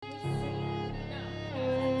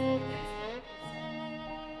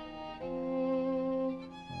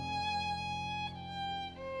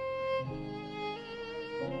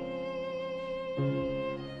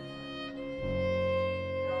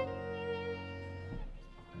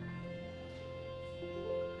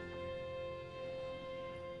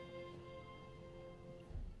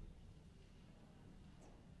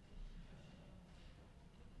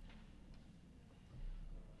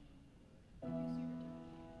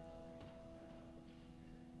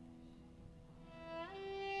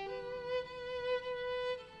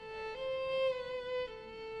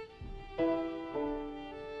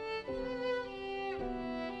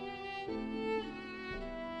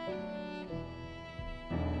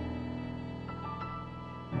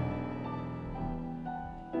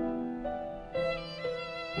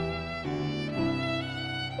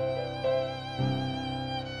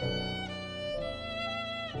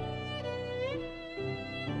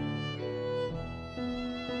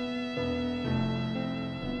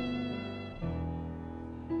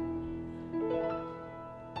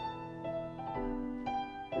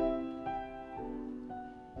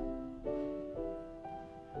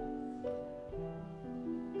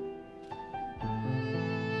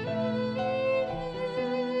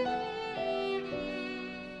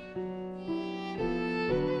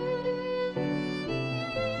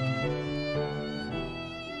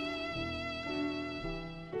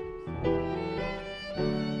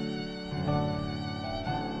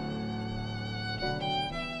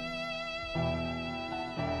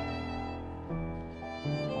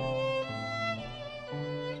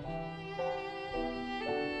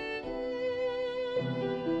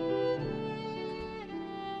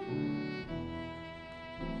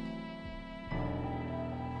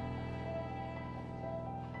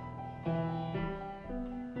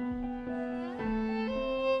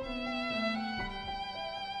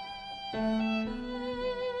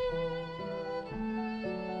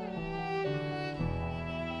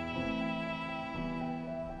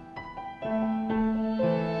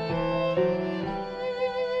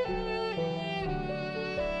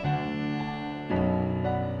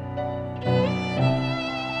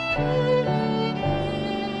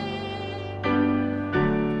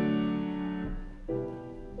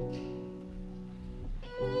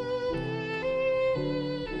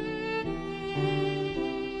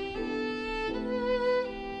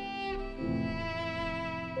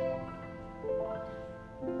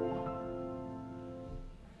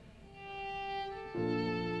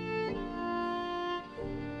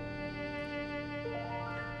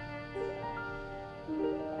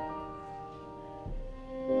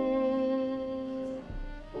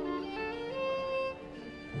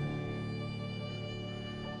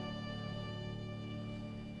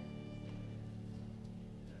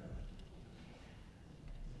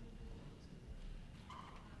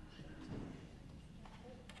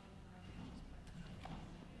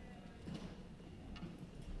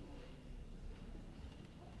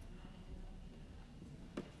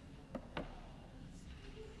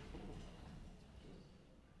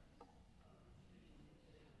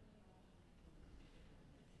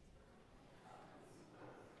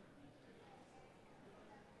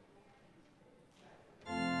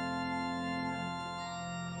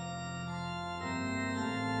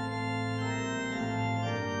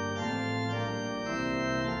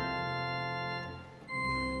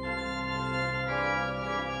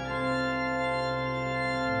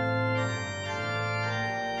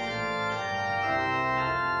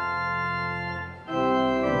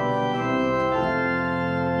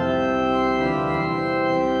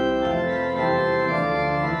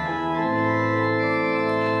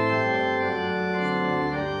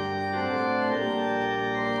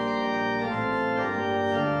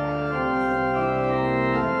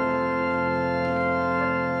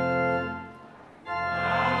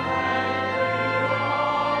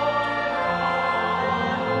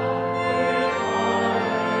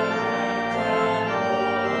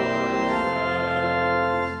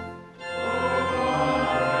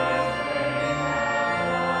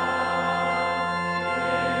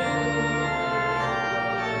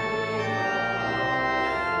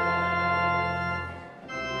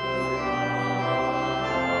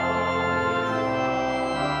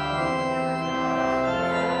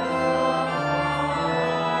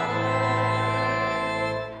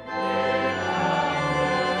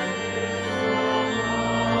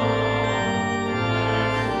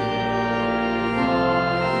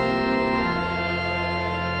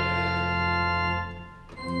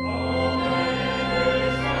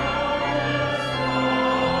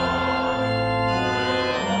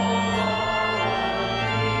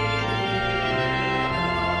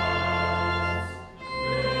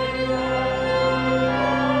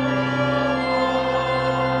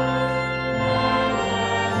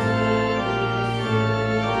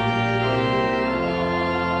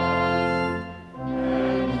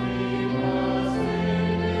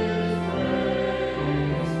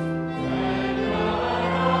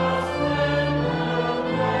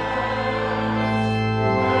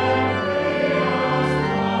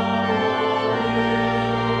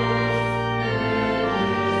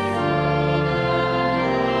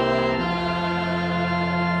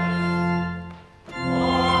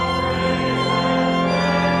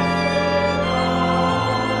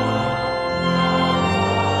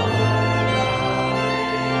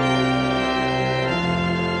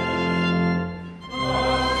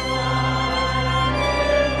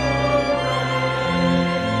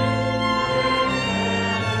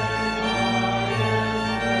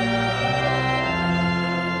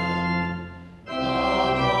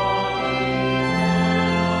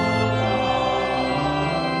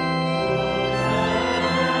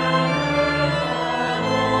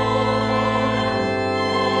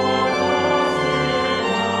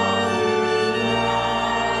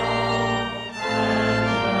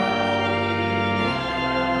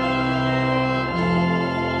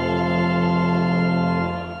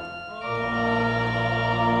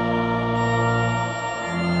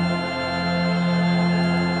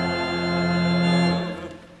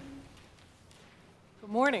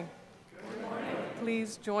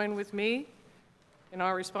Please join with me in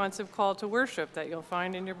our responsive call to worship that you'll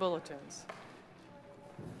find in your bulletins.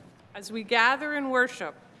 As we gather in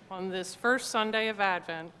worship on this first Sunday of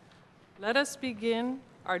Advent, let us begin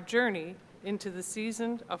our journey into the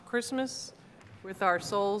season of Christmas with our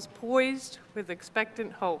souls poised with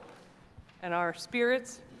expectant hope and our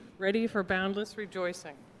spirits ready for boundless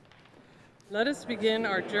rejoicing. Let us begin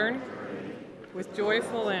our journey with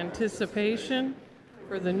joyful anticipation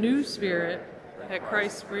for the new spirit that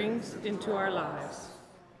Christ brings into our lives.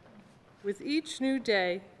 With each new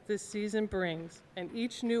day this season brings, and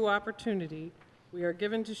each new opportunity we are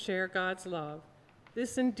given to share God's love,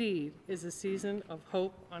 this indeed is a season of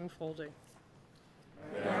hope unfolding.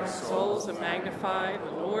 May our souls magnify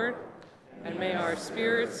the Lord, and may our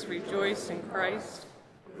spirits rejoice in Christ,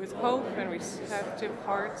 with hope and receptive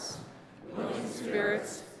hearts, willing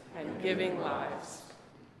spirits, and giving lives.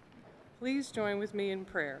 Please join with me in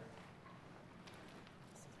prayer.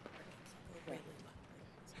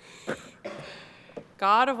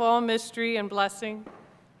 God of all mystery and blessing,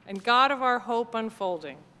 and God of our hope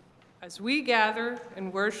unfolding, as we gather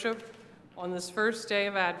and worship on this first day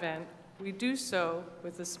of Advent, we do so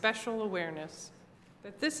with a special awareness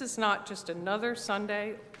that this is not just another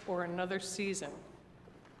Sunday or another season,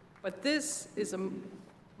 but this is a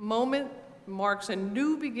moment marks a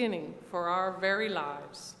new beginning for our very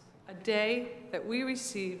lives, a day that we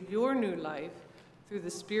receive your new life through the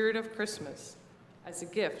spirit of Christmas as a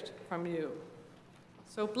gift from you.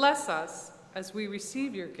 So bless us as we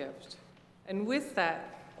receive your gift, and with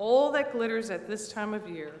that, all that glitters at this time of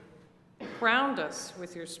year, ground us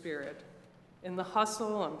with your spirit in the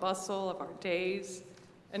hustle and bustle of our days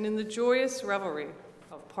and in the joyous revelry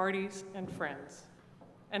of parties and friends,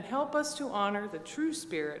 and help us to honor the true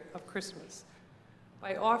spirit of Christmas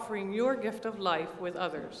by offering your gift of life with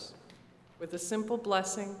others, with a simple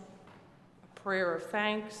blessing, a prayer of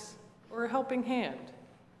thanks, or a helping hand.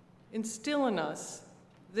 Instill in us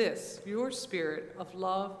this, your spirit of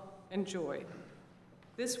love and joy.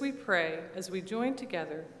 This we pray as we join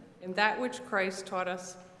together in that which Christ taught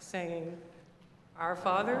us, saying, Our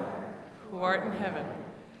Father, who art in heaven,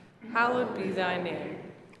 hallowed be thy name.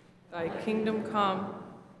 Thy kingdom come,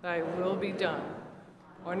 thy will be done,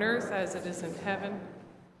 on earth as it is in heaven.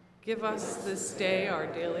 Give us this day our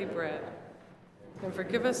daily bread, and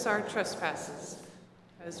forgive us our trespasses,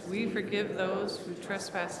 as we forgive those who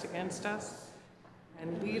trespass against us.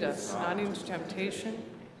 And lead us not into temptation,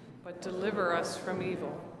 but deliver us from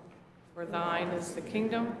evil. For thine is the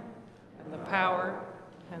kingdom, and the power,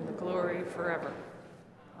 and the glory forever.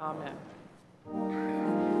 Amen.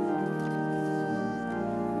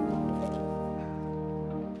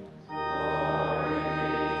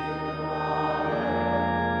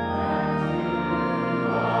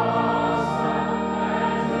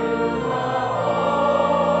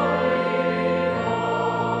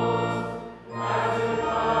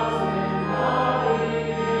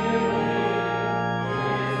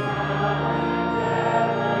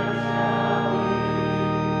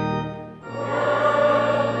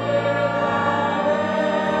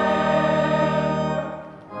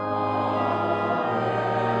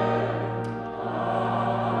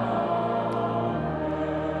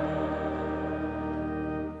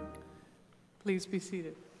 Please be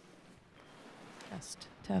seated.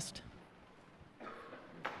 Test.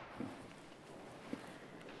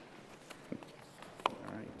 All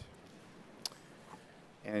right.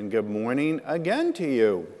 And good morning again to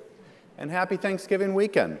you. And happy Thanksgiving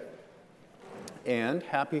weekend. And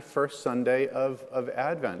happy first Sunday of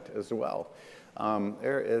Advent as well.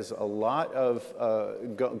 There is a lot of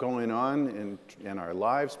going on in our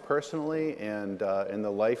lives personally and in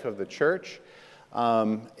the life of the church.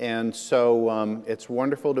 And so it's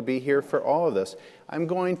wonderful to be here for all of this. I'm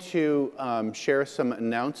going to share some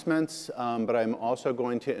announcements, but I'm also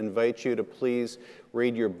going to invite you to please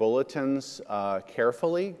read your bulletins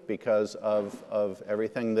carefully because of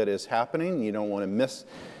everything that is happening. You don't want to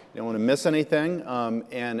miss anything.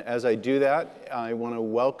 And as I do that, I want to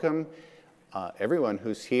welcome everyone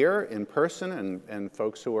who's here in person and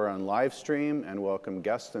folks who are on live stream, and welcome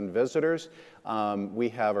guests and visitors. We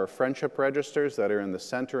have our friendship registers that are in the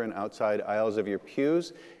center and outside aisles of your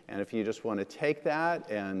pews. And if you just want to take that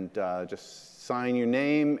and just sign your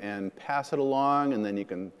name and pass it along, and then you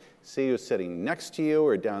can see who's sitting next to you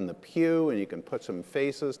or down the pew, and you can put some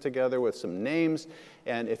faces together with some names.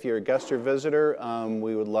 And if you're a guest or visitor,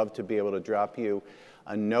 we would love to be able to drop you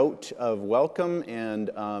a note of welcome, and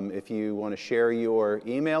if you want to share your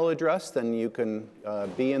email address, then you can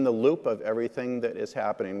be in the loop of everything that is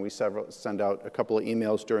happening. We send out a couple of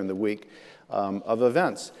emails during the week of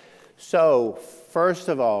events. So first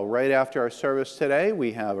of all, right after our service today,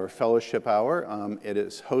 we have our fellowship hour. It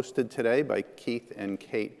is hosted today by Keith and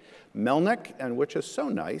Kate Melnick, and which is so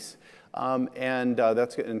nice.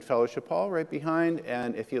 That's in Fellowship Hall right behind.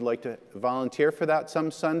 And if you'd like to volunteer for that some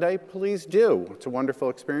Sunday, please do. It's a wonderful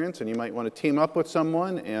experience, and you might want to team up with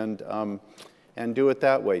someone and do it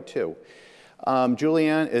that way too.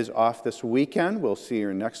 Julianne is off this weekend. We'll see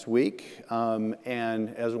her next week.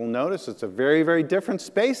 And as we'll notice, it's a very, very different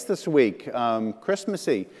space this week,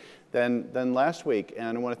 Christmassy, than last week.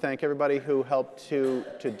 And I want to thank everybody who helped to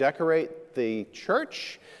decorate the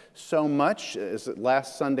church so much.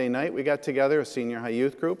 Last Sunday night, we got together, a senior high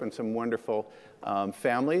youth group, and some wonderful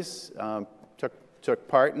families took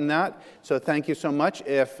part in that. So thank you so much.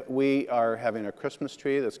 If we are having a Christmas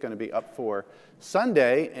tree that's going to be up for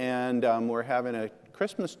Sunday, and we're having a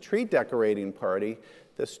Christmas tree decorating party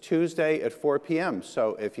this Tuesday at 4 p.m.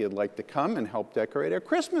 So if you'd like to come and help decorate a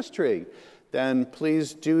Christmas tree, then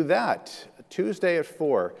please do that, Tuesday at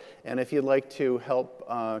 4. And if you'd like to help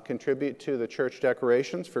contribute to the church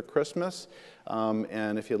decorations for Christmas,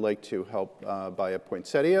 and if you'd like to help buy a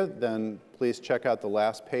poinsettia, then please check out the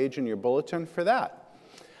last page in your bulletin for that.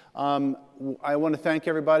 I want to thank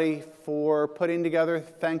everybody for putting together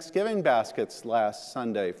Thanksgiving baskets last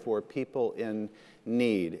Sunday for people in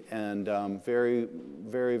need, and very,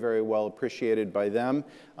 very, very well appreciated by them.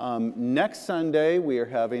 Next Sunday, we are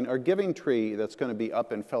having our giving tree that's going to be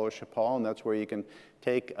up in Fellowship Hall, and that's where you can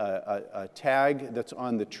take a tag that's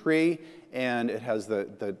on the tree, and it has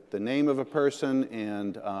the name of a person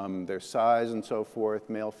and their size and so forth,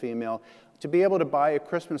 male, female, to be able to buy a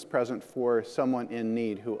Christmas present for someone in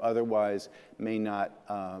need who otherwise may not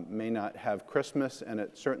have Christmas, and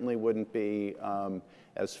it certainly wouldn't be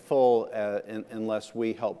as full unless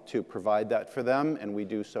we help to provide that for them, and we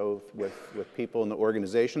do so with people in the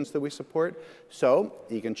organizations that we support. So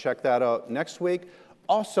you can check that out next week.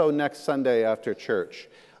 Also next Sunday after church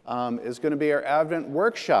is going to be our Advent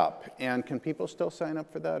workshop, and can people still sign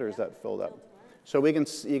up for that, or is that filled up? So you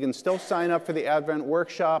can still sign up for the Advent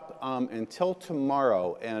workshop until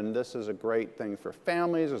tomorrow, and this is a great thing for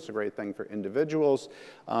families, it's a great thing for individuals,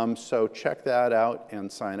 so check that out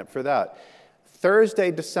and sign up for that. Thursday,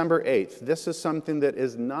 December 8th, this is something that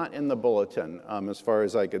is not in the bulletin as far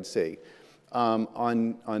as I could see.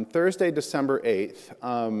 On Thursday, December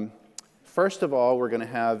 8th, first of all, we're going to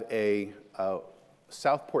have a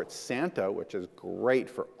Southport Santa, which is great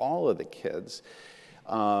for all of the kids.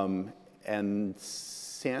 And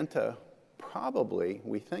Santa probably,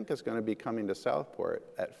 we think, is going to be coming to Southport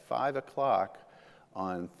at 5 o'clock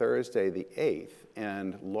on Thursday the 8th.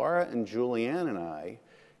 And Laura and Julianne and I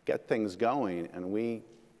get things going, and we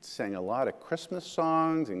sing a lot of Christmas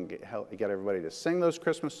songs and get everybody to sing those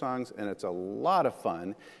Christmas songs, and it's a lot of fun,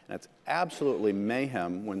 and it's absolutely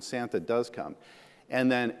mayhem when Santa does come.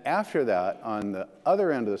 And then after that, on the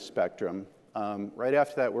other end of the spectrum, right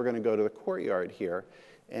after that, we're going to go to the courtyard here,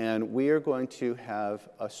 and we are going to have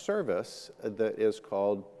a service that is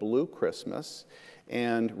called Blue Christmas,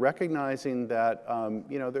 and recognizing that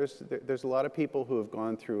you know, there's a lot of people who have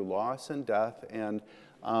gone through loss and death, and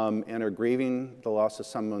are grieving the loss of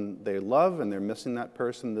someone they love, and they're missing that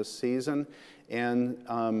person this season, and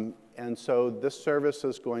so this service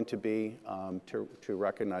is going to be to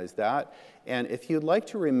recognize that. And if you'd like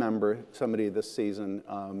to remember somebody this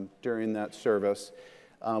season during that service,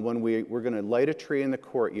 when we're going to light a tree in the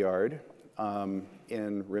courtyard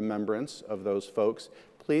in remembrance of those folks,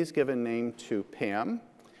 please give a name to Pam,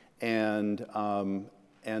 and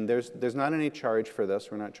there's not any charge for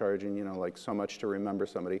this. We're not charging, you know, like so much to remember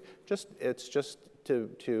somebody. It's just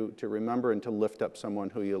to remember and to lift up someone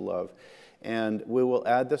who you love. And we will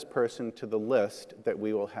add this person to the list that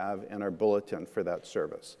we will have in our bulletin for that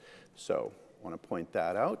service. So I want to point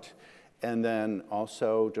that out. And then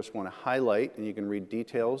also just want to highlight, and you can read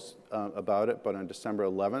details about it, but on December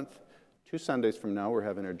 11th, 2 Sundays from now, we're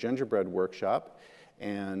having our gingerbread workshop,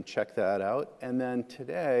 and check that out. And then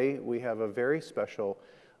today, we have a very special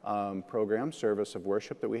program, service of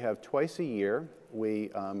worship, that we have twice a year.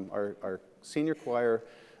 Our senior choir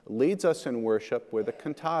leads us in worship with a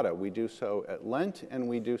cantata. We do so at Lent, and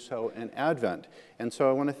we do so in Advent. And so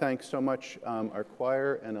I want to thank so much our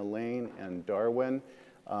choir and Elaine and Darwin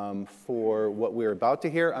for what we're about to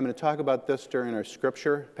hear. I'm going to talk about this during our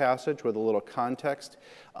scripture passage with a little context.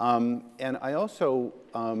 And I also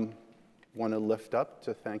want to lift up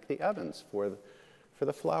to thank the Evans for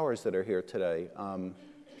the flowers that are here today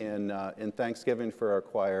in Thanksgiving for our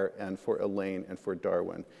choir and for Elaine and for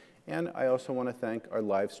Darwin. And I also want to thank our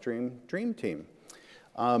live stream dream team.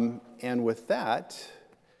 And with that,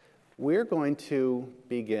 we're going to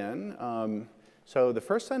begin. So the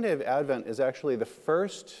first Sunday of Advent is actually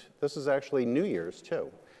this is actually New Year's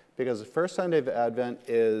too, because the first Sunday of Advent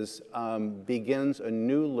begins a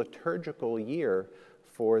new liturgical year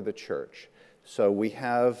for the church. So we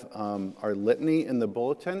have our litany in the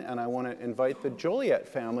bulletin, and I want to invite the Joliet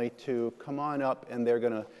family to come on up, and they're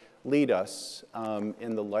going to lead us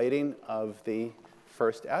in the lighting of the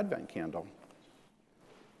first Advent candle.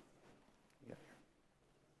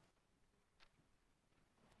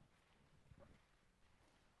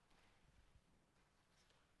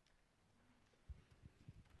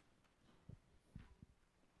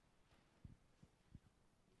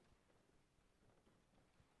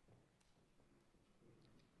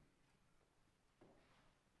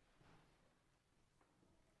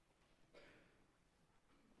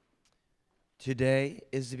 Today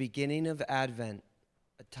is the beginning of Advent,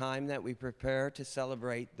 a time that we prepare to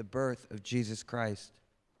celebrate the birth of Jesus Christ.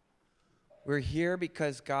 We're here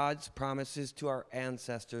because God's promises to our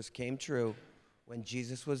ancestors came true when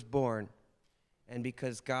Jesus was born, and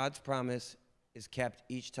because God's promise is kept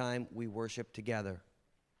each time we worship together.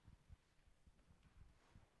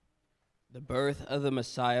 The birth of the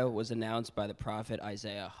Messiah was announced by the prophet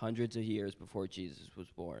Isaiah hundreds of years before Jesus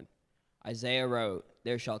was born. Isaiah wrote,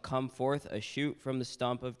 "There shall come forth a shoot from the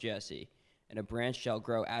stump of Jesse, and a branch shall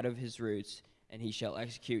grow out of his roots, and he shall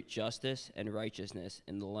execute justice and righteousness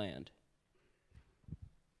in the land."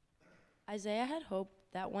 Isaiah had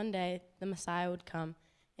hoped that one day the Messiah would come,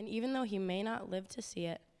 and even though he may not live to see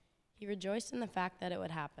it, he rejoiced in the fact that it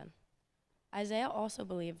would happen. Isaiah also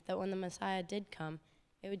believed that when the Messiah did come,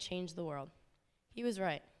 it would change the world. He was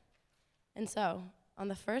right. And so, on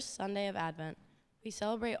the first Sunday of Advent, we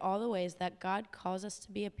celebrate all the ways that God calls us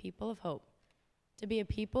to be a people of hope, to be a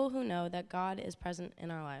people who know that God is present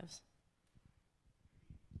in our lives.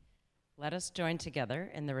 Let us join together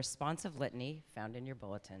in the responsive litany found in your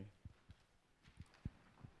bulletin.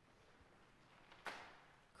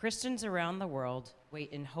 Christians around the world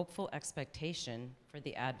wait in hopeful expectation for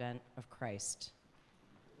the advent of Christ.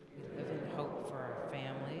 We live in hope for our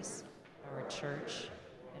families, our church,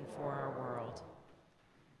 and for our world.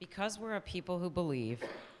 Because we're a people who believe,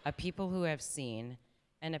 a people who have seen,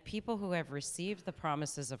 and a people who have received the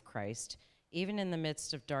promises of Christ, even in the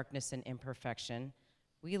midst of darkness and imperfection,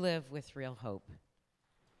 we live with real hope.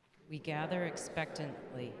 We gather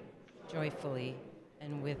expectantly, joyfully,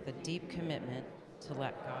 and with a deep commitment to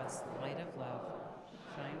let God's light of love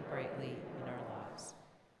shine brightly in our lives.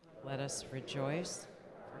 Let us rejoice,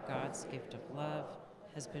 for God's gift of love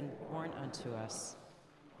has been born unto us.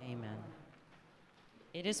 Amen.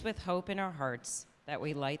 It is with hope in our hearts that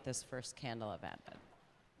we light this first candle of Advent.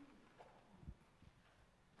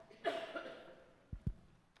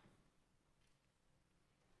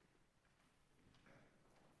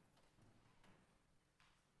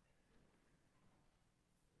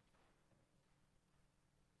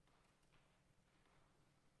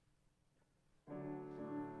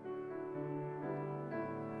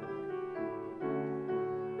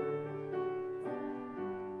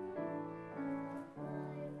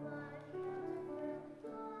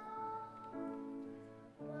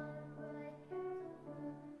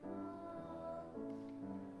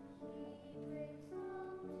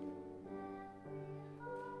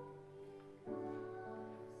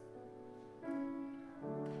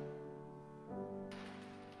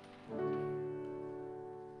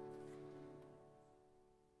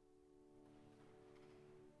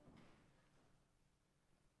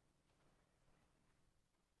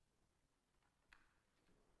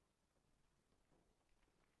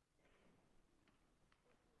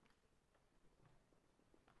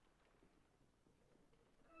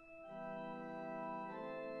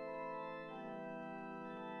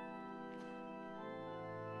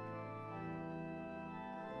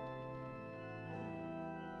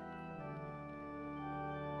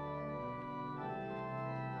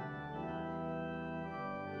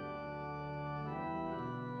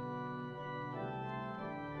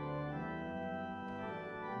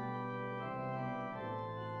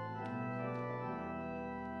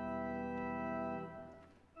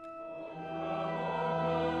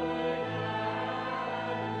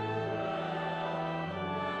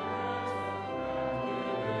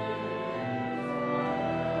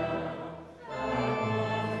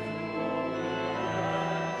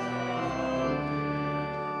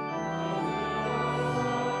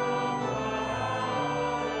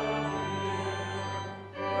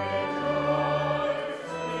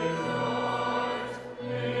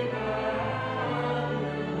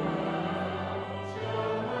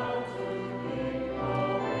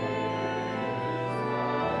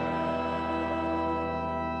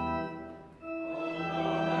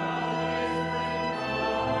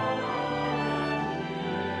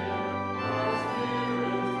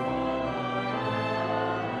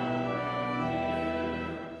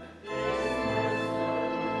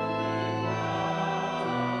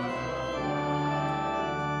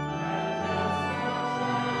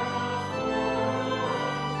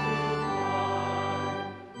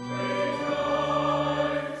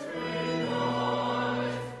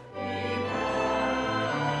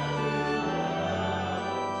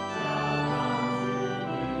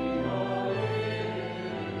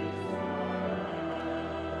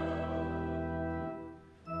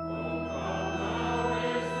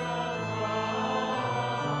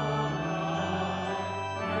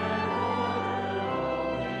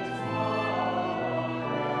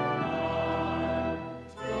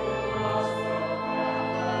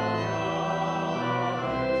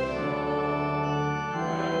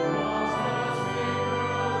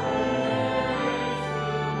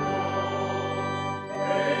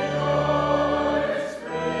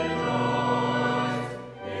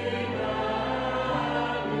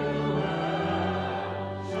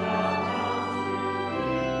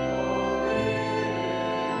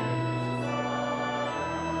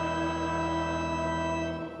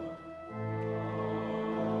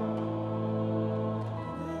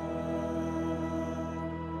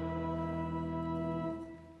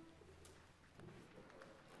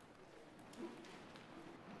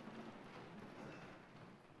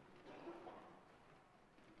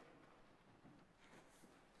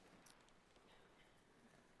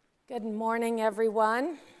 Good morning,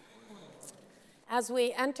 everyone. As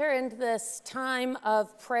we enter into this time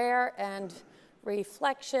of prayer and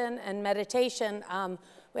reflection and meditation,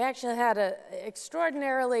 we actually had an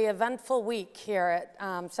extraordinarily eventful week here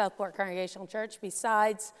at Southport Congregational Church,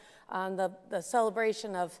 besides the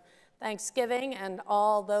celebration of Thanksgiving and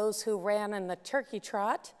all those who ran in the turkey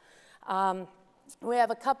trot. We have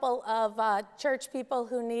a couple of church people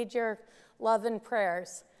who need your love and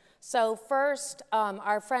prayers. So first,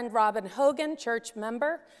 our friend Robin Hogan, church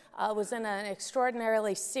member, was in an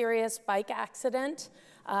extraordinarily serious bike accident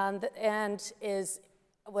and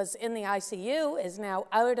was in the ICU, is now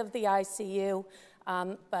out of the ICU,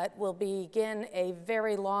 but will begin a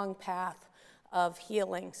very long path of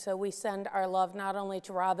healing. So we send our love not only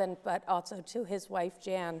to Robin, but also to his wife,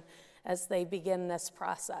 Jan, as they begin this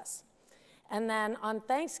process. And then on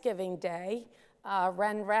Thanksgiving Day,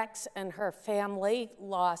 Ren Rex and her family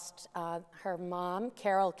lost her mom,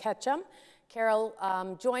 Carol Ketchum. Carol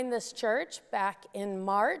joined this church back in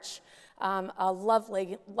March, a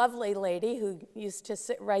lovely, lovely lady who used to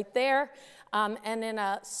sit right there. And in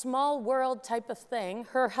a small world type of thing,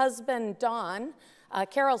 her husband, Don,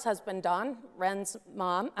 Carol's husband, Don, Ren's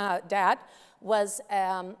dad, was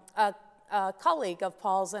a colleague of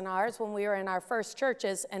Paul's and ours when we were in our first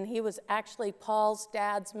churches, and he was actually Paul's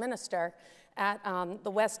dad's minister at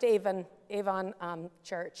the West Avon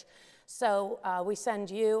Church. So we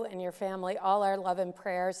send you and your family all our love and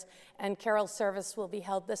prayers, and Carol's service will be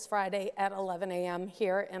held this Friday at 11 a.m.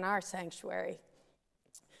 here in our sanctuary.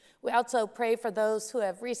 We also pray for those who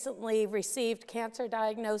have recently received cancer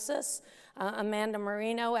diagnosis. Amanda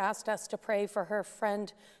Marino asked us to pray for her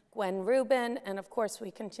friend Gwen Rubin, and of course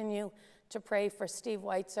we continue to pray for Steve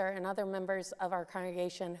Weitzer and other members of our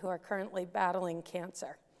congregation who are currently battling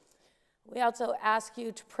cancer. We also ask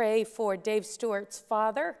you to pray for Dave Stewart's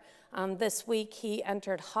father. This week he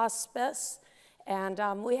entered hospice, and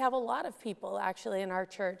we have a lot of people actually in our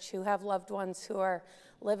church who have loved ones who are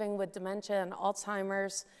living with dementia and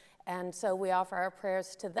Alzheimer's, and so we offer our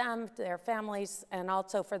prayers to them, to their families, and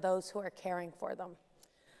also for those who are caring for them.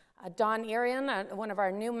 Don Arian, one of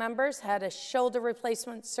our new members, had a shoulder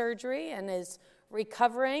replacement surgery and is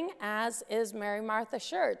recovering, as is Mary Martha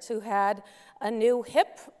Schertz, who had a new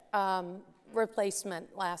hip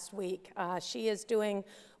replacement last week. She is doing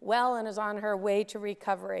well and is on her way to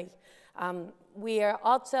recovery. We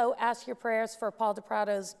also ask your prayers for Paul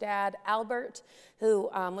DePrado's dad, Albert, who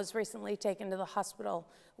was recently taken to the hospital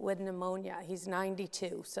with pneumonia. He's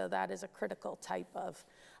 92, so that is a critical type of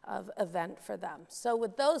event for them. So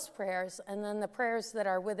with those prayers, and then the prayers that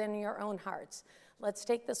are within your own hearts, let's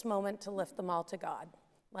take this moment to lift them all to God.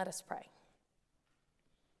 Let us pray.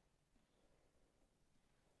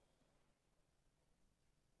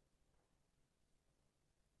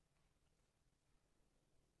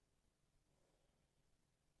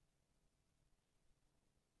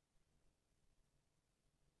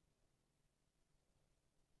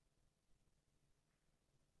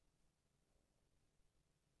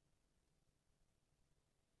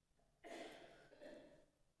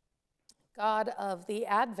 God of the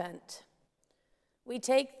Advent, we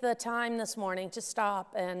take the time this morning to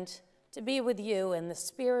stop and to be with you in the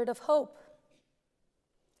spirit of hope.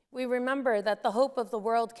 We remember that the hope of the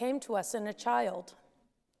world came to us in a child,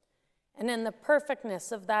 and in the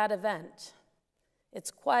perfectness of that event, its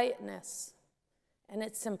quietness and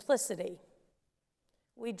its simplicity,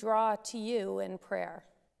 we draw to you in prayer.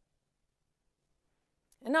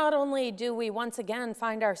 And not only do we once again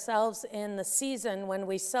find ourselves in the season when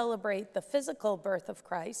we celebrate the physical birth of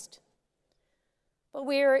Christ, but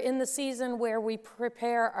we are in the season where we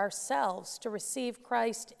prepare ourselves to receive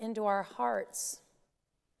Christ into our hearts.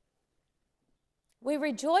 We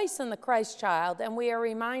rejoice in the Christ child, and we are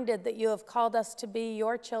reminded that you have called us to be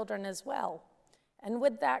your children as well. And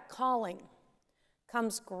with that calling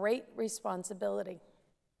comes great responsibility.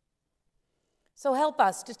 So help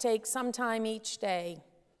us to take some time each day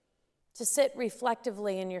to sit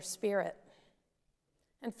reflectively in your spirit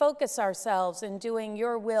and focus ourselves in doing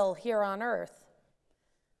your will here on earth,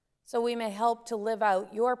 so we may help to live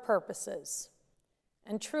out your purposes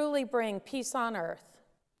and truly bring peace on earth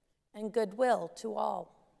and goodwill to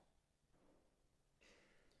all.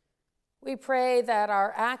 We pray that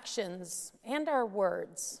our actions and our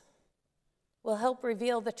words will help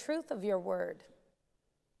reveal the truth of your word,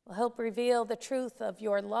 will help reveal the truth of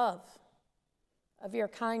your love, of your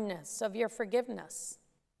kindness, of your forgiveness,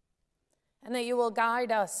 and that you will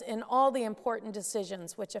guide us in all the important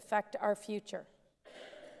decisions which affect our future.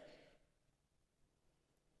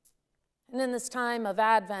 And in this time of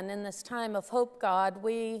Advent, in this time of hope, God,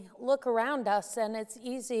 we look around us and it's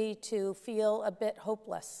easy to feel a bit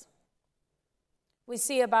hopeless. We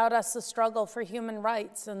see about us the struggle for human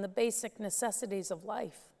rights and the basic necessities of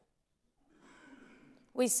life.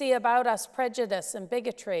 We see about us prejudice and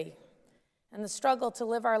bigotry and the struggle to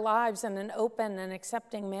live our lives in an open and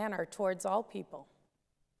accepting manner towards all people.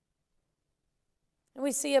 And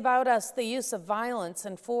we see about us the use of violence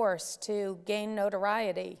and force to gain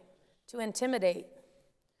notoriety, to intimidate,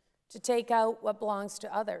 to take out what belongs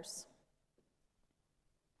to others.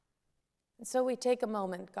 And so we take a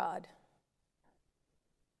moment, God,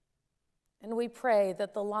 and we pray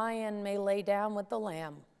that the lion may lay down with the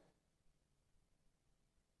lamb,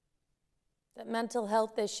 that mental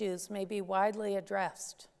health issues may be widely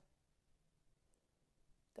addressed,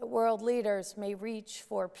 that world leaders may reach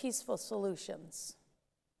for peaceful solutions,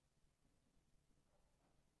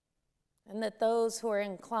 and that those who are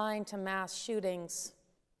inclined to mass shootings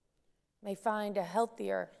may find a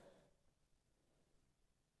healthier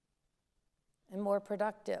and more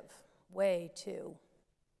productive way to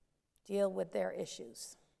deal with their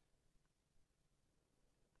issues.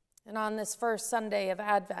 And on this first Sunday of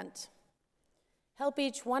Advent, help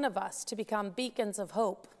each one of us to become beacons of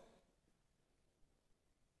hope.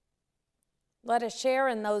 Let us share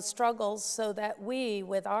in those struggles so that we,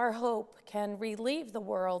 with our hope, can relieve the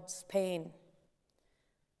world's pain.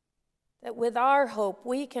 That with our hope,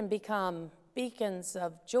 we can become beacons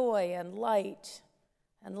of joy and light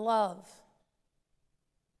and love.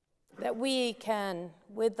 That we can,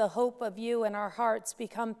 with the hope of you in our hearts,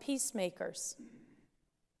 become peacemakers.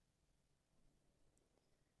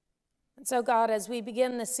 And so, God, as we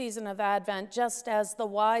begin this season of Advent, just as the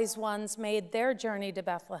wise ones made their journey to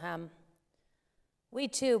Bethlehem, we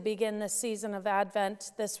too begin this season of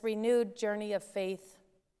Advent, this renewed journey of faith,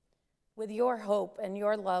 with your hope and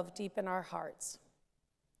your love deep in our hearts.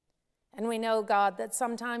 And we know, God, that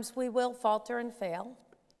sometimes we will falter and fail.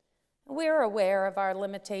 We're aware of our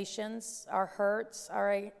limitations, our hurts,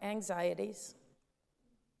 our anxieties.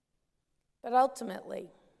 But ultimately,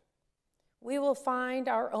 we will find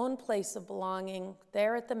our own place of belonging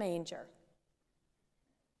there at the manger,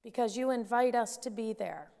 because you invite us to be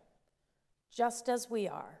there, just as we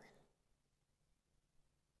are.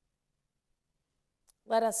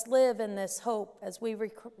 Let us live in this hope as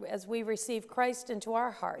we receive Christ into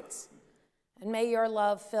our hearts, and may your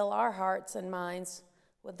love fill our hearts and minds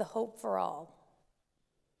with the hope for all.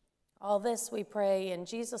 All this we pray in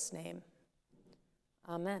Jesus' name.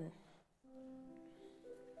 Amen.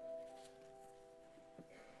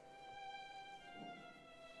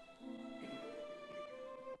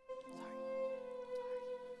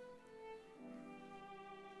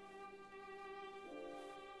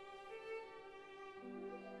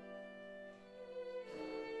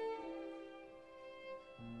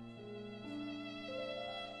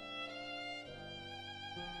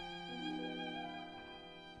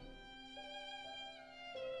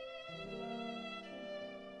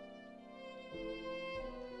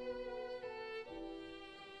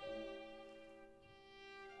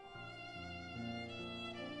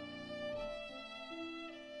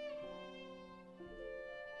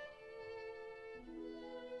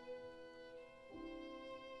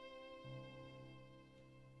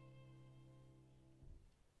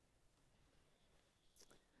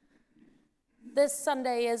 This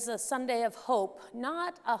Sunday is a Sunday of hope,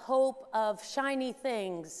 not a hope of shiny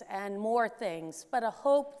things and more things, but a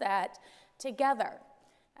hope that together,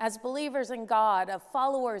 as believers in God, of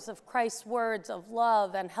followers of Christ's words of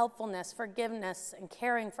love and helpfulness, forgiveness, and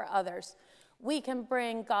caring for others, we can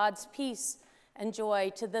bring God's peace and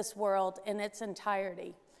joy to this world in its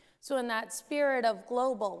entirety. So in that spirit of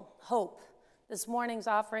global hope, this morning's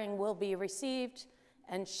offering will be received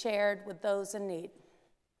and shared with those in need.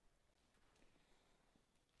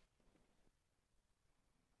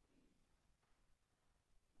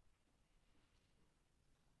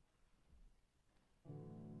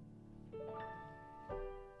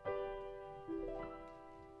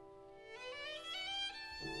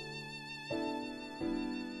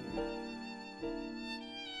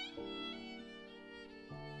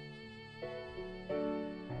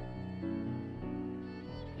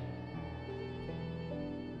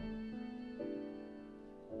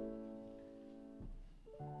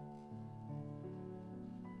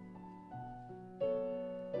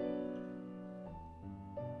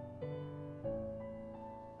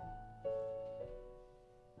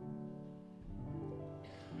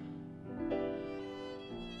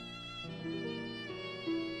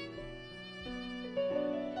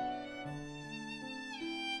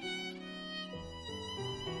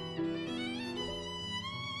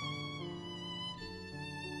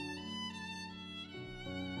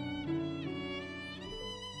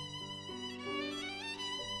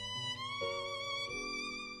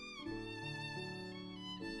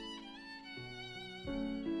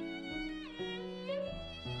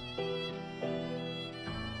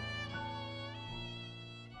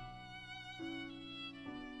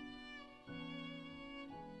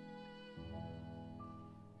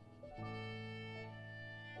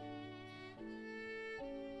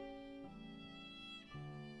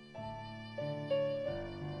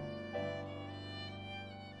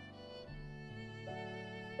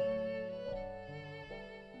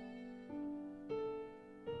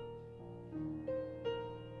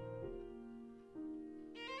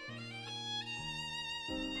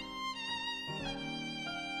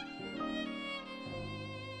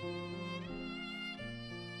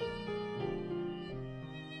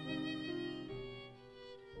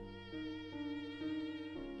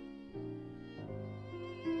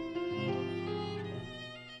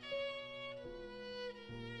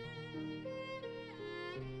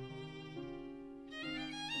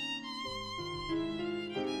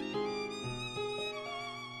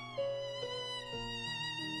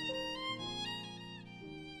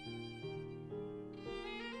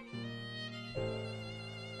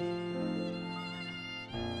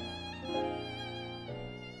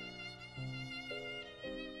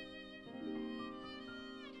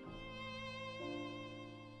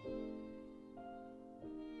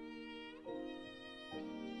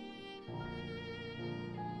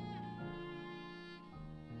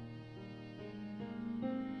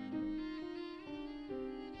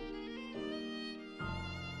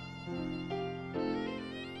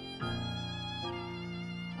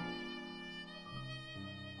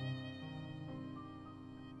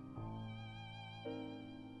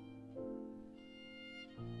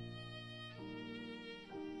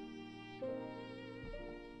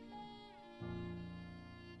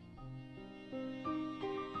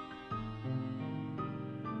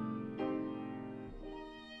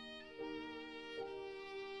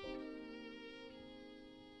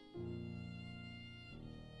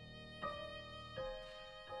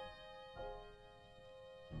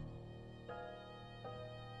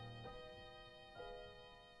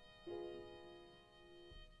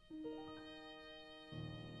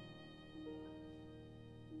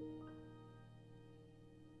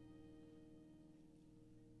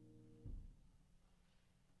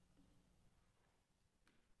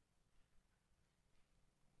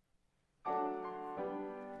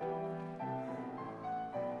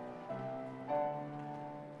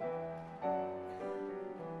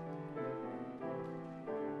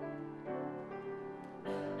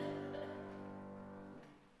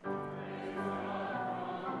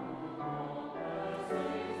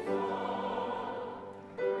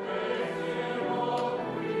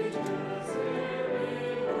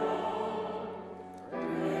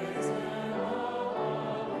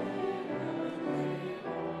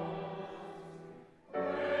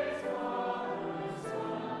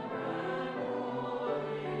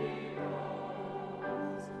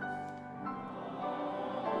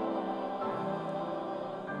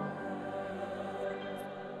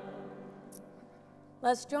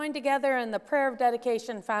 Let's join together in the prayer of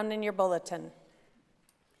dedication found in your bulletin.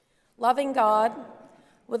 Loving God,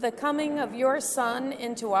 with the coming of your Son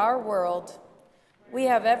into our world, we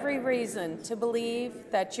have every reason to believe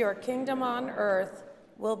that your kingdom on earth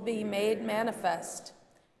will be made manifest,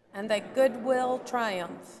 and that good will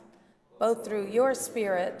triumph, both through your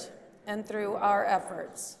Spirit and through our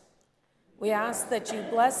efforts. We ask that you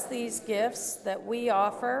bless these gifts that we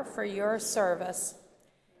offer for your service,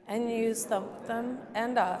 and use them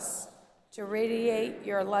and us to radiate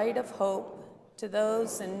your light of hope to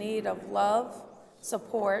those in need of love,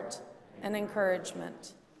 support, and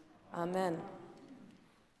encouragement. Amen.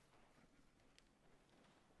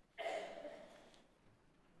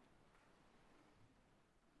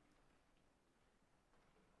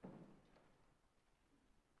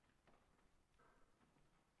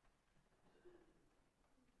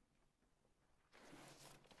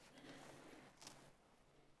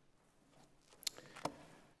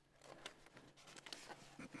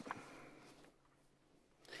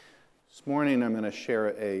 This morning I'm going to share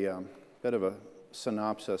a bit of a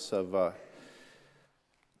synopsis of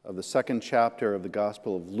the second chapter of the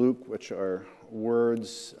Gospel of Luke, which are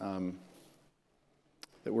words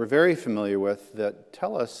that we're very familiar with that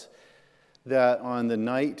tell us that on the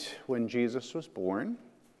night when Jesus was born,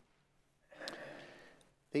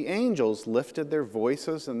 the angels lifted their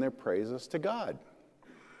voices and their praises to God.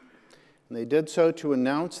 And they did so to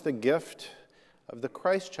announce the gift of the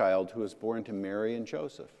Christ child who was born to Mary and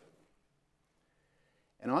Joseph.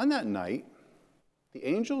 And on that night, the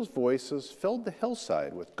angels' voices filled the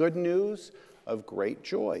hillside with good news of great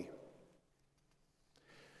joy.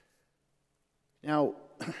 Now,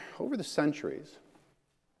 over the centuries,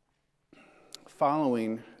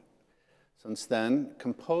 following since then,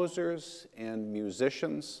 composers and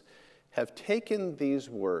musicians have taken these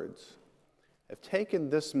words, have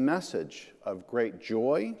taken this message of great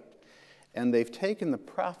joy, and they've taken the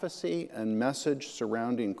prophecy and message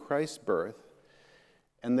surrounding Christ's birth,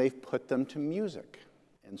 and they've put them to music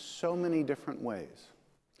in so many different ways.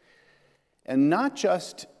 And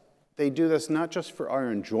they do this not just for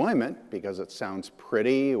our enjoyment, because it sounds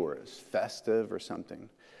pretty or is festive or something,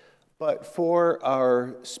 but for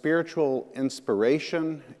our spiritual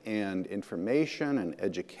inspiration and information and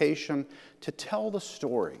education to tell the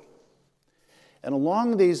story. And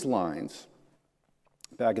along these lines,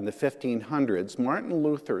 back in the 1500s, Martin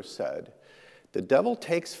Luther said, "The devil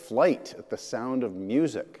takes flight at the sound of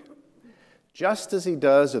music, just as he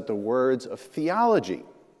does at the words of theology.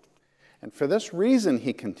 And for this reason,"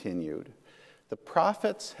 he continued, "the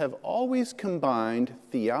prophets have always combined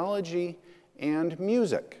theology and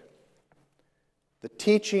music, the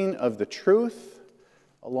teaching of the truth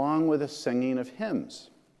along with the singing of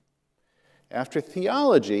hymns. After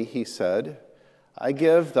theology," he said, "I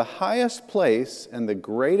give the highest place and the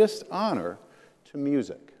greatest honor to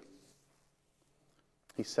music."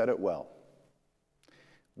 He said it well.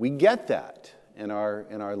 We get that in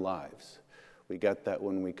our lives. We get that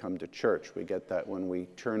when we come to church. We get that when we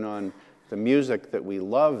turn on the music that we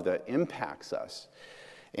love that impacts us.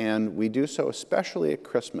 And we do so especially at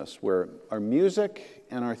Christmas, where our music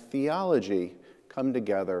and our theology come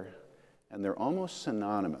together, and they're almost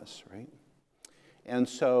synonymous, right? And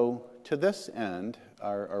so to this end,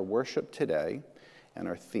 our worship today and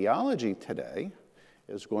our theology today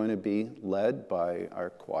is going to be led by our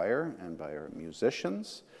choir and by our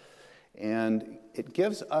musicians. And it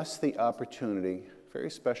gives us the opportunity, very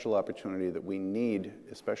special opportunity that we need,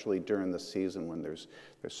 especially during the season when there's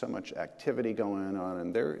so much activity going on,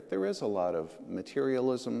 and there is a lot of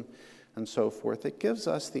materialism and so forth. It gives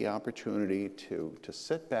us the opportunity to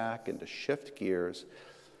sit back and to shift gears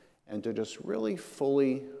and to just really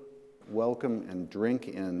fully welcome and drink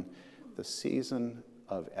in the season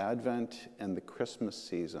of Advent and the Christmas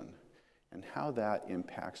season and how that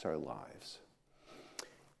impacts our lives.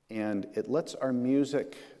 And it lets our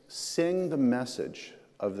music sing the message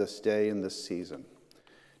of this day and this season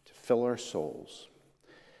to fill our souls.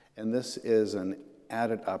 And this is an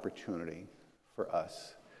added opportunity for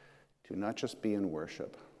us to not just be in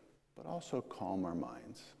worship, but also calm our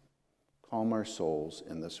minds, calm our souls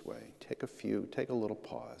in this way. Take a little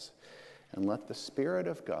pause, and let the Spirit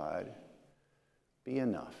of God be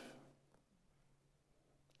enough.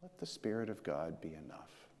 Let the Spirit of God be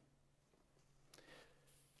enough.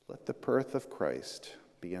 Let the birth of Christ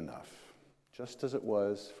be enough, just as it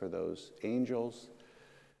was for those angels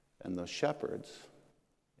and those shepherds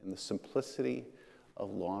in the simplicity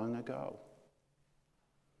of long ago.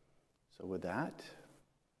 So with that,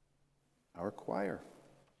 our choir.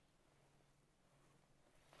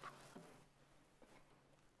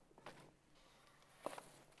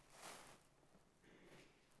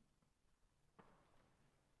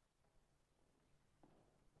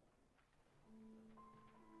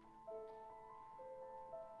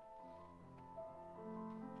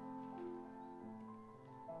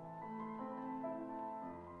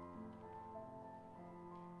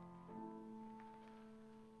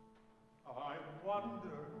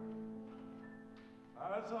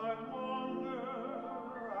 as I wander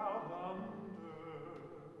out under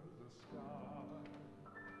the sky,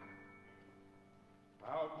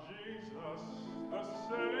 how Jesus the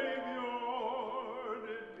Savior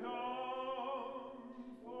did come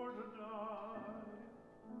for to die,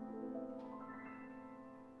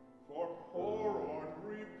 for poor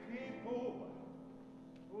ordinary people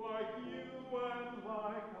like you and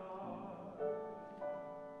like I.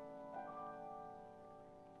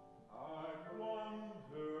 I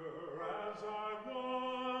wonder as I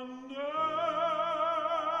wander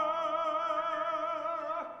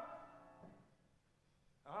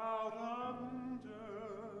out under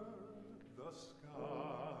the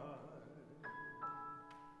sky.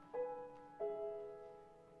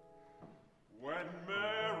 When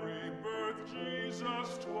Mary birthed Jesus,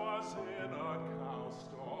 'twas in a cow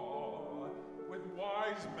stall, with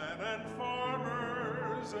wise men and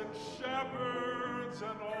farmers and shepherds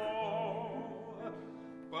and all.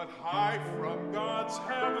 But high from God's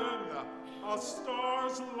heaven a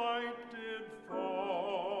star's light did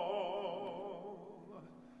fall,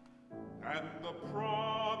 and the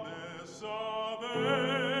promise of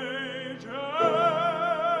ages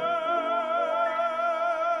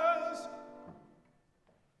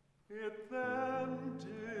it then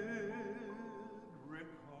did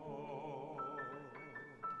recall.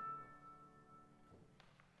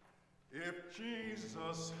 If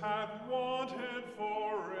Jesus had wanted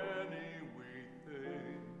for any wee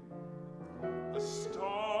thing, a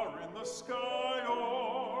star in the sky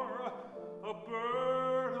or a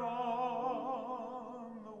bird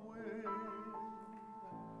on the wing,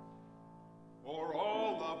 or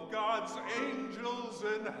all of God's angels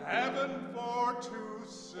in heaven for to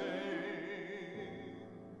sing,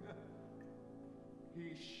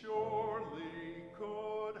 he surely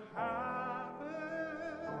could have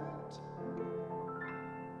it,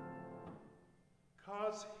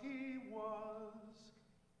 'cause he was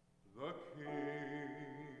the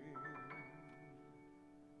king.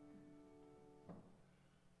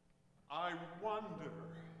 I wonder,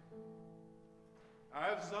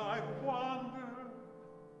 as I wander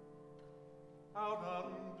out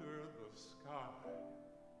under the sky,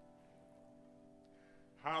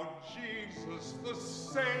 how Jesus the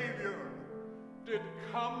Savior did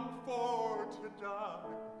come for to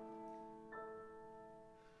die,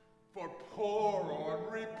 for poor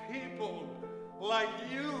ornery people like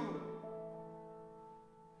you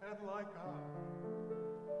and like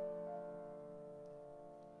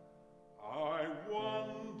I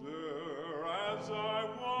wonder as I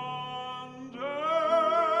wander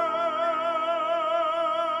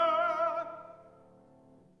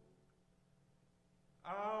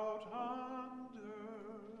out under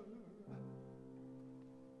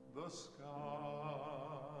the sky.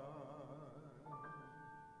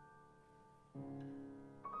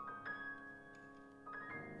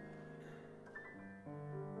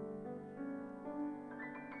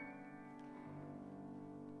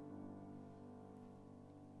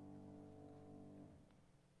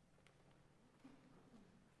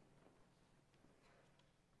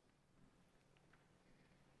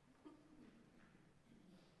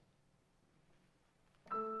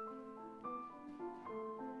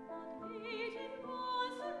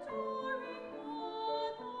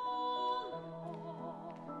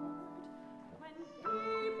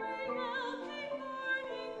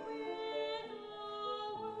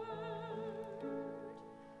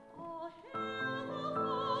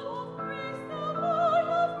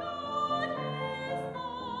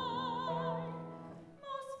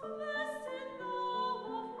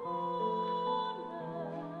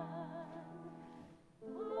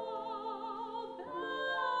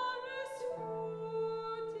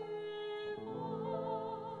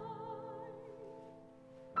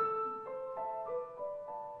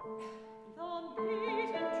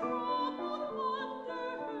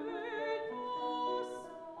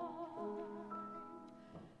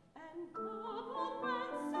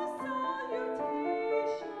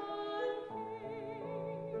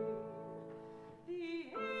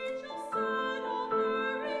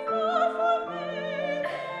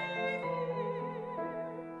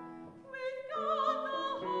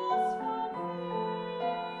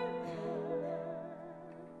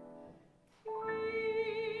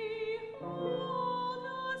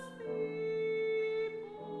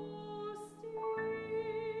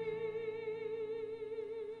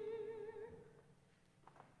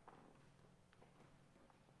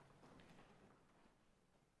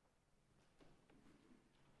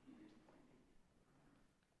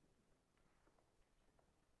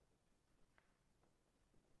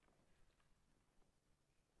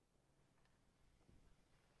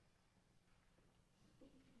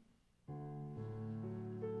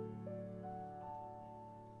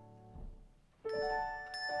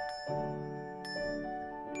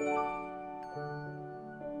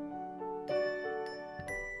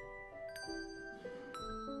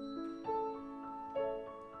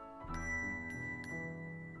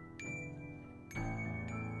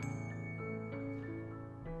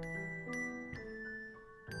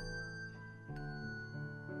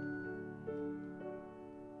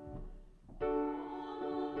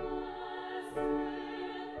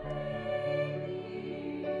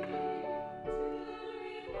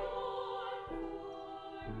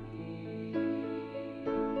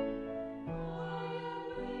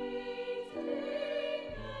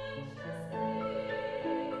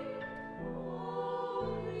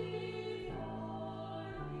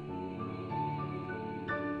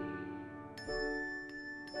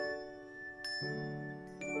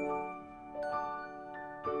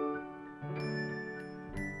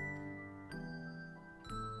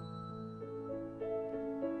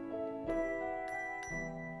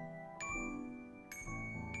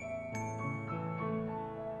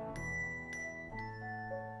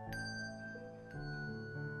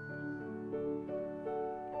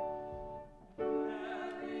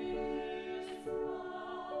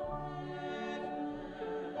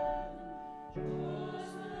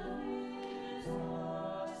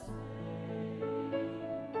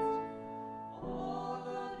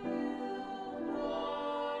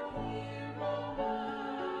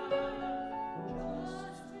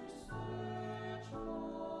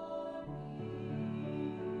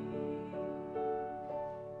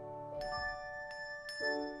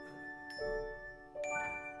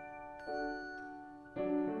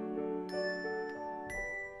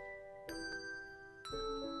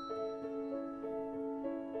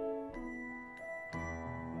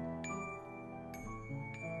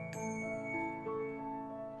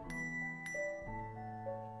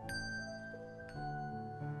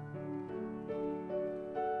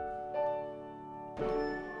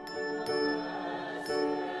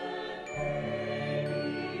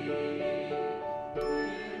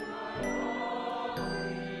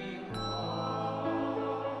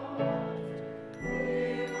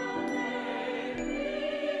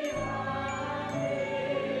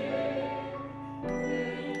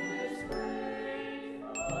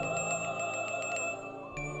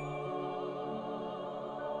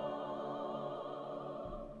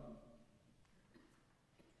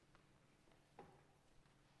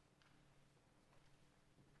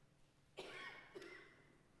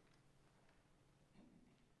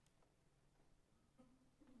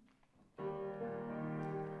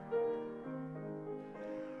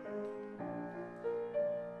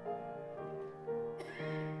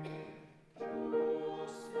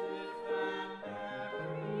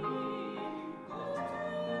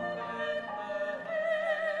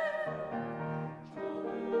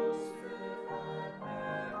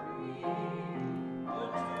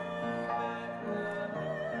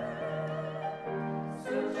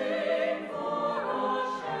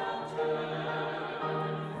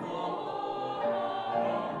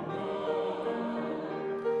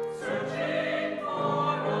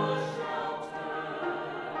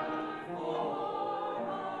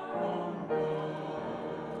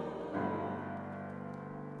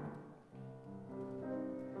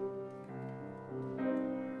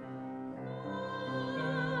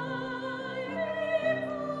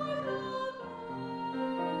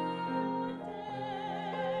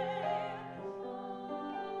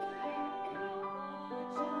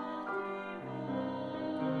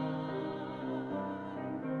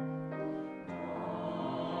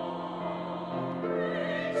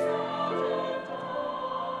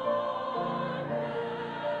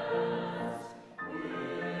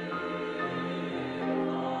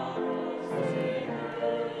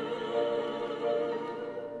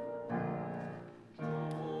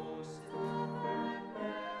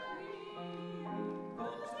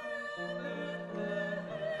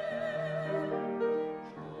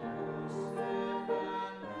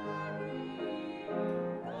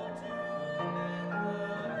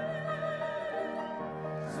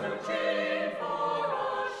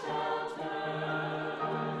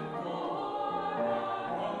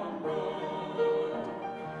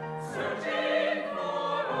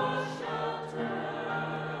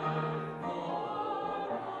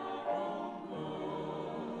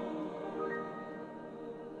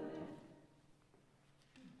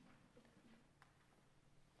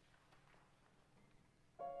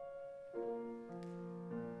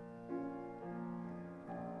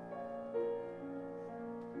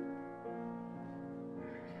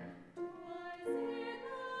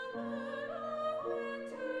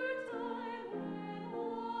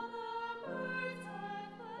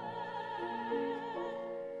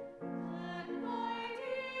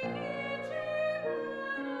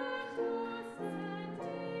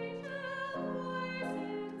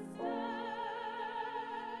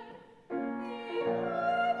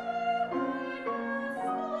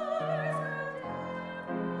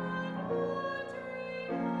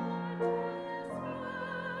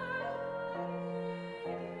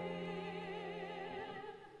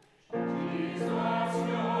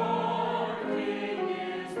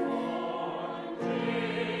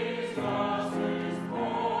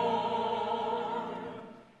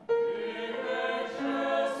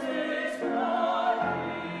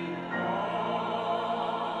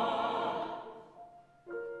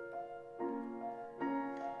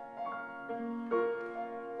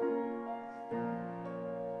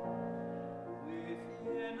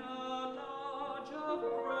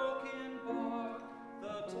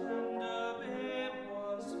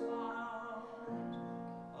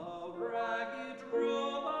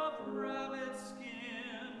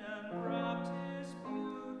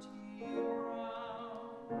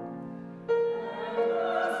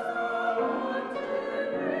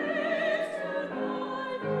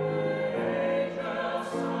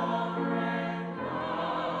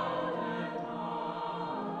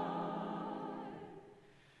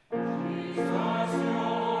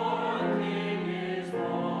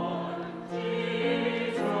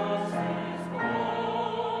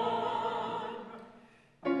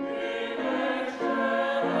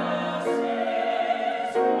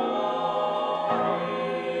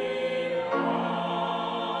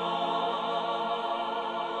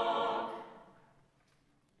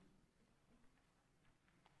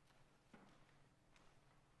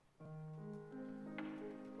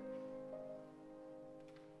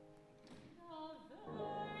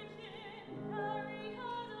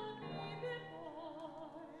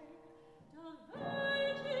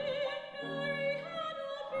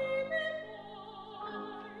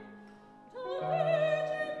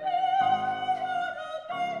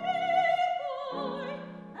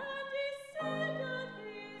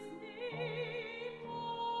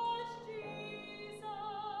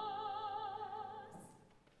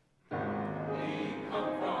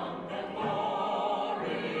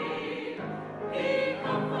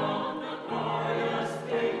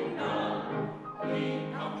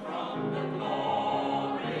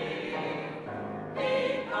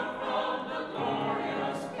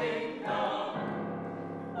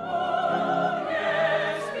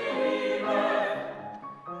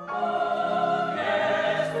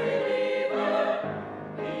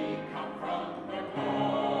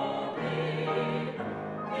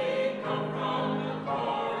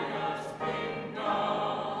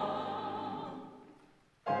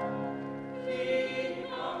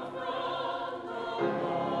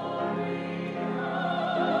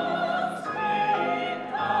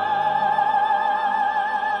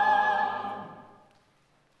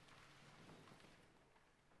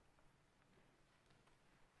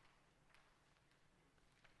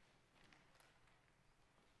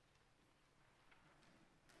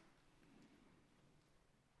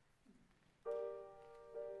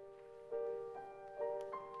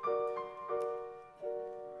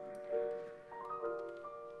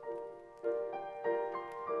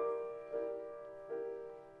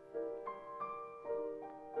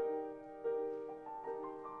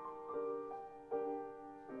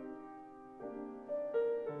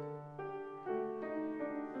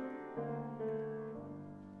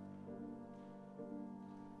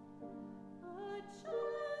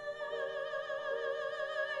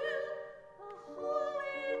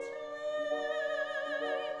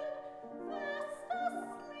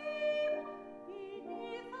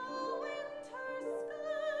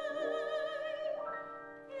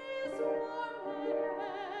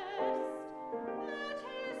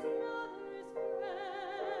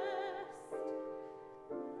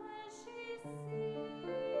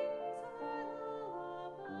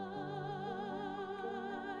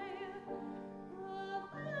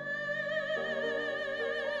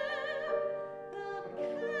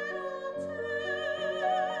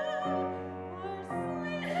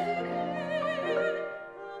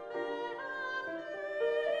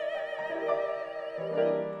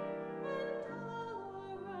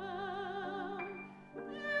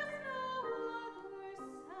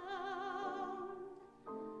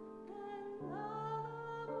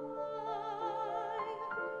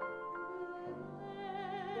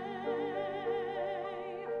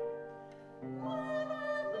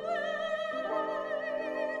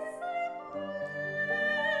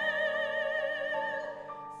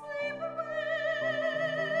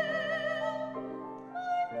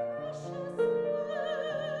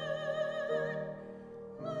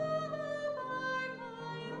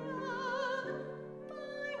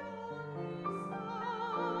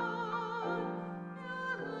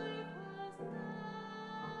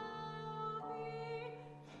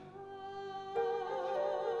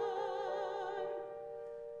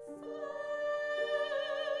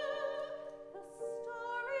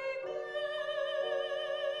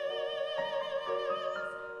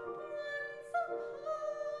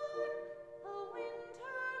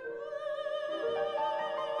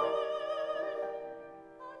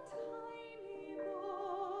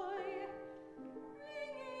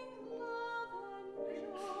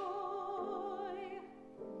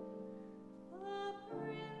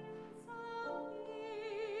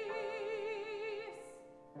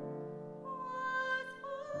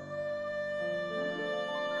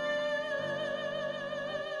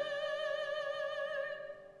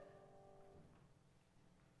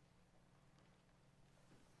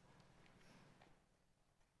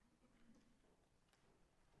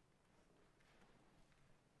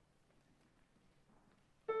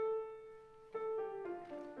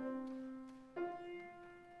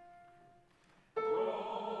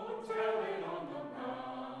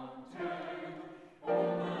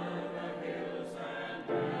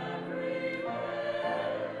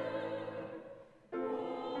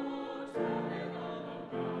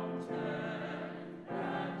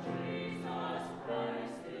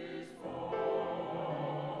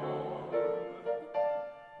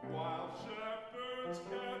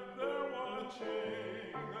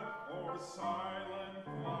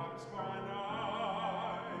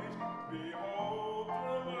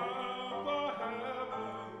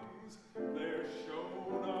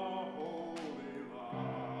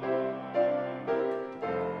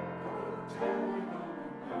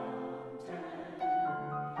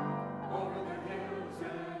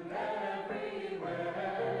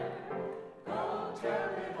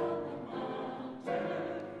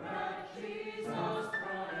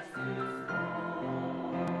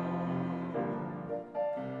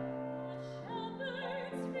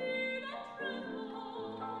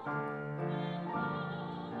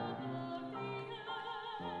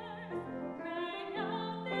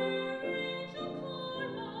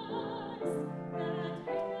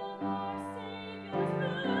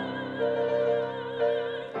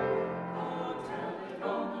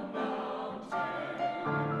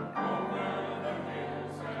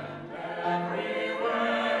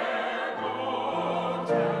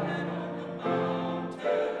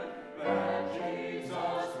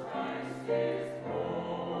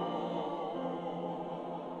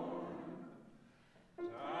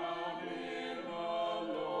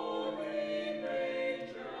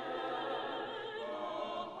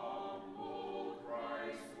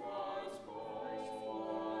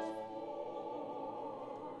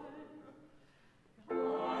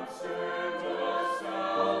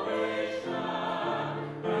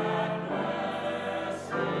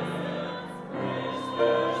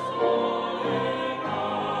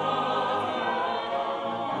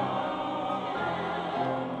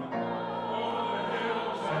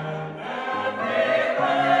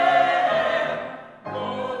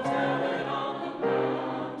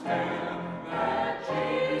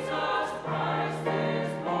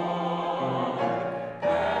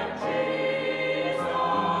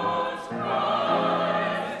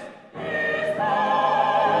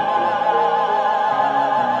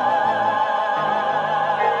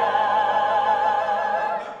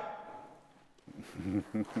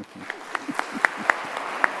 Thank you.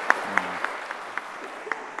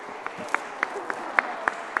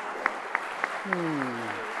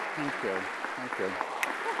 Thank you.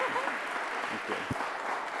 Thank you.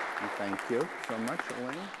 And thank you so much,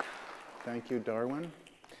 Elaine. Thank you, Darwin.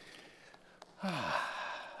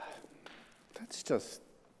 That's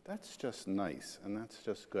just nice, and that's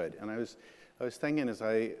just good. And I was thinking as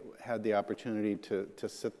I had the opportunity to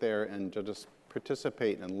sit there and to just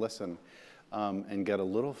participate and listen and get a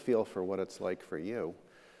little feel for what it's like for you,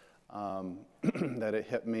 that it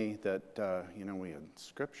hit me that, we had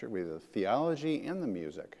scripture, we had the theology and the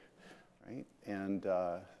music, right? And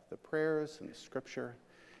the prayers and the scripture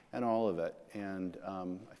and all of it. And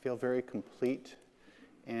I feel very complete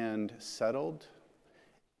and settled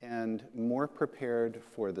and more prepared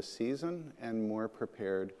for the season and more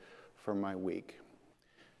prepared for my week.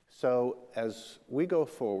 So as we go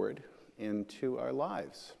forward into our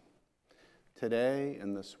lives, today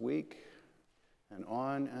and this week and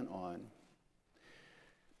on,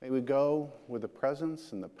 may we go with the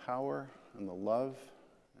presence and the power and the love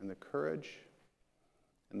and the courage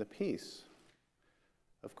and the peace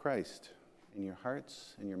of Christ in your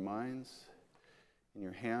hearts, in your minds, in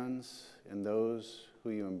your hands, in those who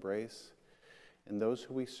you embrace, in those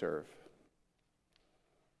who we serve.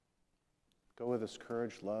 Go with this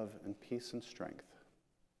courage, love, and peace and strength,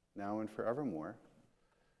 now and forevermore,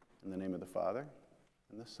 in the name of the Father,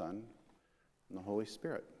 and the Son, and the Holy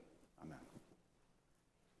Spirit. Amen.